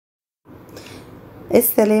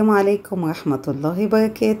السلام عليكم ورحمة الله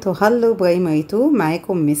وبركاته. هلو برايمري 2،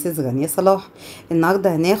 معاكم ميسز رانيا صلاح.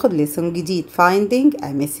 النهاردة هناخد ليسون جديد finding a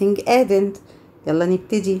missing addend. يلا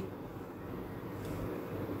نبتدي.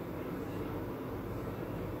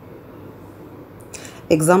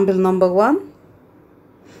 Example number 1.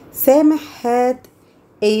 سامح had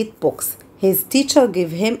 8 books. His teacher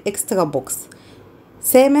gave him extra books.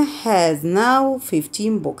 سامح has now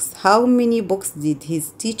 15 books. How many books did his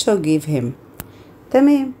teacher give him?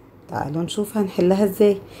 تمام، تعالوا نشوف هنحلها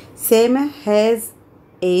ازاي. سامح has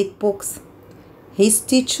 8 books. His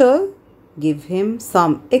teacher give him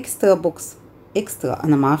some extra books. extra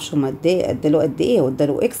انا معرفش هما اداله قد ايه،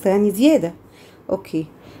 واداله extra يعني زيادة. اوكي،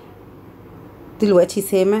 دلوقتي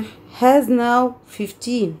سامح has now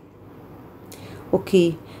 15.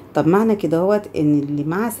 اوكي، طب معنى كده هوت ان اللي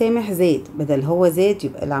مع سامح زاد، بدل هو زاد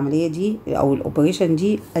يبقى العملية دي او الاوبريشن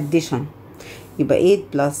دي addition، يبقى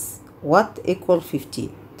 8 plus what equal 15.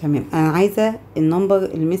 تمام، انا عايزة النمبر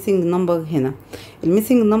الميسنج نمبر هنا.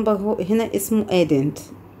 الميسنج نمبر هو هنا اسمه addend.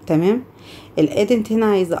 تمام، الادنت هنا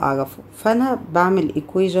عايزة اعرفه، فانا بعمل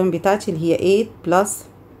الايكويشن بتاعتي اللي هي 8 plus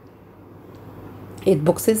 8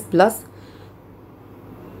 boxes plus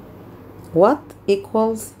what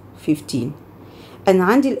equals 15. انا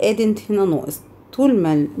عندي الادنت هنا ناقص، طول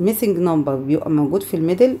ما الميسنج نمبر بيبقى موجود في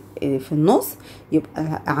الميدل في النص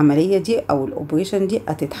يبقى العمليه دي او الاوبريشن دي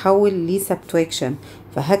هتتحول لسبتراكشن،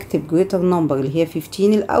 فهكتب جريتر نمبر اللي هي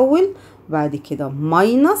 15 الاول، وبعد كده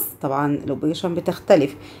ماينس، طبعا الاوبريشن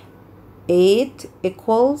بتختلف، 8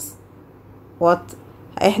 equals what.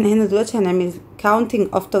 احنا هنا دلوقتي هنعمل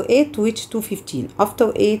counting after 8 which to 15.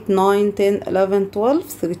 after 8 9 10 11 12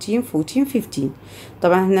 13 14 15.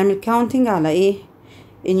 طبعا هنعمل counting على ايه؟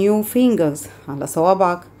 in your fingers، على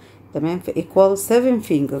صوابعك. تمام، في equal 7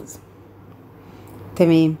 fingers.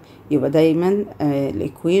 تمام، يبقى دايما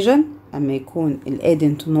الايكويشن اما يكون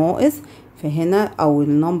الادنت ناقص فهنا او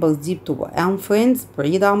النمبرز دي بتبقى unfriends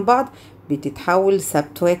بعيدة عن بعض بتتحول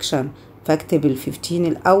subtraction، فاكتب ال 15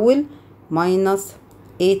 الاول minus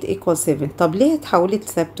 8 equal 7. طب ليه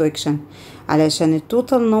اتحولت subtraction؟ علشان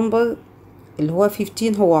التوتال نمبر اللي هو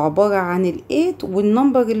 15 هو عبارة عن ال 8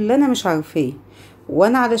 والنمبر اللي انا مش عارفاه،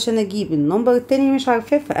 وانا علشان اجيب النمبر التاني مش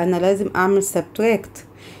عارفاه فانا لازم اعمل subtract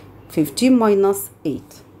 15 minus 8.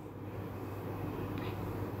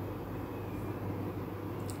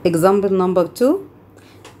 example number 2.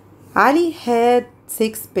 Ali had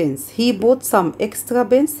 6 pens. He bought some extra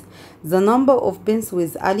pens. The number of pens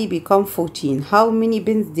with Ali become 14. How many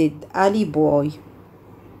pens did Ali buy?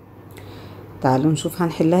 تعالوا نشوف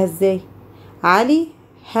هنحلها ازاي. Ali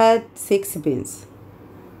had 6 pens.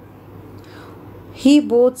 He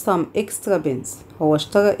bought some extra pens. هو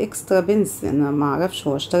اشترى extra pens، انا ما اعرفش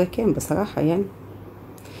هو اشترى كام بصراحة يعني.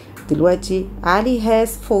 دلوقتي علي has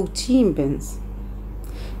 14 pens.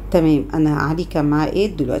 تمام، انا علي كان معاه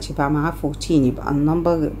 8، دلوقتي بقى معاه 14، يبقى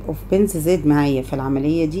النمبر اوف بنز زاد معايا،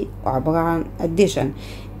 فالعملية دي عبارة عن addition.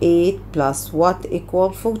 8 plus what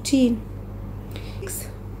equal 14. 6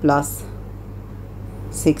 plus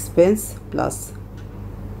 6 pence plus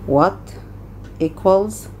what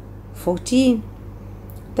equals 14.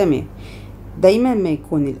 تمام، دايما ما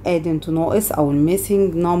يكون الادنت ناقص او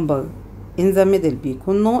الميسنج نمبر in the middle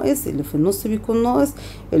بيكون ناقص، اللي في النص بيكون ناقص،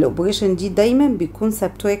 الاوبريشن دي دايما بيكون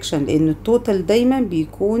subtraction، لان التوتال دايما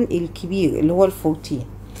بيكون الكبير اللي هو ال 14.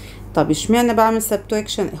 طب اشمعنى بعمل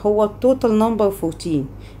subtraction؟ هو التوتال نمبر 14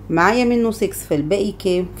 معايا منه 6، فالباقي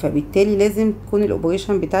كام؟ فبالتالي لازم تكون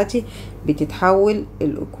الاوبريشن بتاعتي بتتحول،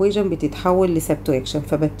 الايكويشن بتتحول لسبتراكشن،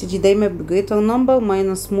 فببتدي دايما بجريتر نمبر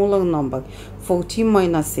ماينس سمولر نمبر. 14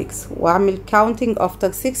 ماينس 6، واعمل counting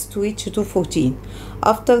after 6 to reach to 14.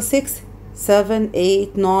 after 6 7 8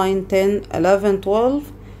 9 10 11 12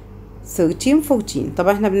 13 14.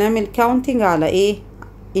 طبعا احنا بنعمل counting على ايه؟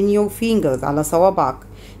 in your fingers، على صوابعك.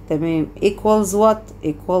 تمام، equals what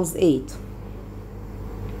equals 8.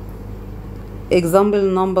 example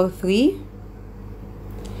number 3.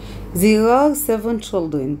 There are 7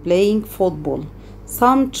 children playing football.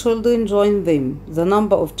 Some children join them. The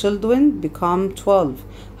number of children become 12.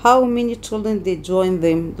 How many children did join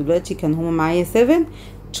them? دلوقتي كان هما معايا 7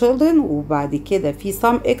 children وبعد كده في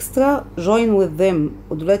some extra join with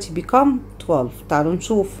them ودلوقتي become 12. تعالوا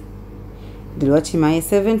نشوف. دلوقتي معايا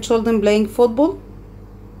 7 children playing football.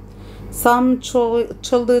 Some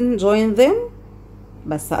children join them،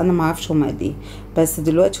 بس انا معرفش هما قد ايه، بس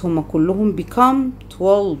دلوقتي هما كلهم become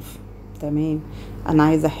 12. تمام، انا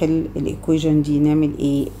عايزه احل الايكويشن دي. نعمل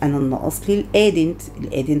ايه؟ انا ناقص لي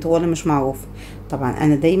الادنت هو اللي مش معروف. طبعا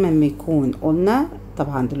انا دايما ما يكون قلنا،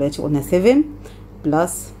 طبعا دلوقتي قلنا 7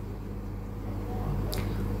 plus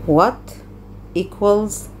what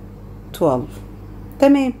equals 12.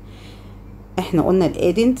 تمام. احنا قلنا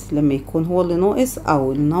الادند لما يكون هو اللي ناقص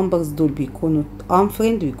او النمبرز دول بيكونوا unfriend،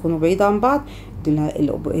 بيكونوا بعيد عن بعض،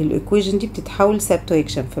 الايكويشن دي بتتحول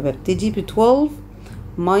سبتراكشن، فببتدي ب 12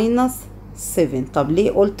 minus 7. طب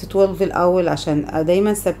ليه قلت 12 الاول؟ عشان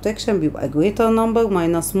دايما subtraction بيبقى greater number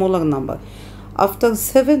minus smaller number. after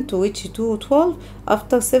 7 to which to 12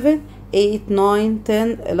 after 7 8 9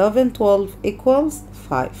 10 11 12 equals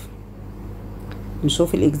 5.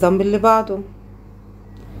 نشوف الاكزامبل اللي بعده.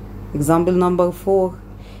 example number 4.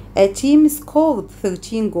 A team scored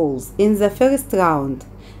 13 goals in the first round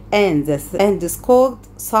and scored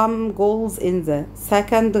some goals in the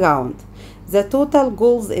second round. The total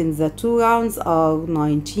goals in the 2 rounds are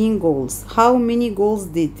 19 goals. How many goals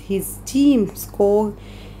did his team score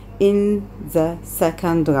in the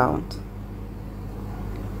second round?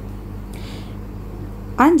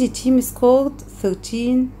 عندي team scored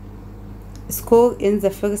 13 score in the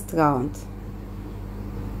first round.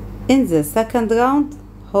 In the second round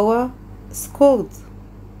هو scored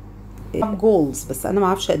goals بس أنا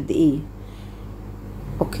معرفش قد إيه.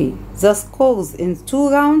 اوكي. the scores in 2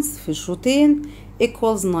 rounds في الشوطين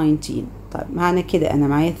equals 19. طيب معنى كده أنا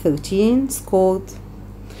معايا 13 scored،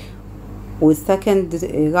 والسكند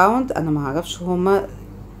راوند أنا معرفش هما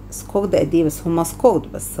scored قد إيه، بس هما scored،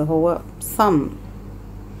 بس هو sum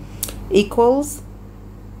equals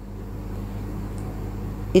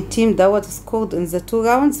التيم دوت scored in the 2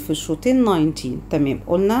 rounds في الشوطين 19. تمام.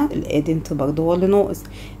 قلنا الادنت برضه هو اللي ناقص،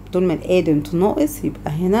 طول ما الادنت ناقص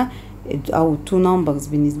يبقى هنا او 2 numbers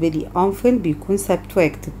بالنسبه لي unfriend بيكون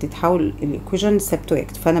subtract، بتتحول الايكويشن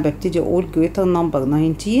subtract، فانا ببتدي اقول greater number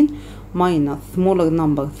 19 minus smaller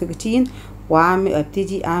number 13،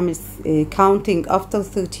 ابتدي اعمل counting after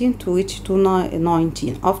 13 to reach to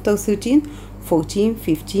 19. after 13 14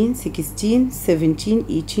 15 16 17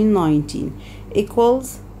 18 19 equals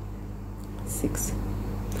 6.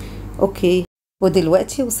 اوكي.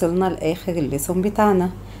 ودلوقتي وصلنا لاخر الليسون بتاعنا.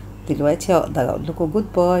 دلوقتي هقدر اقول لكم جود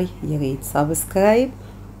باي. يا ريت سبسكرايب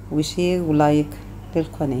وشير ولايك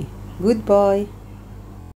للقناه. جود باي.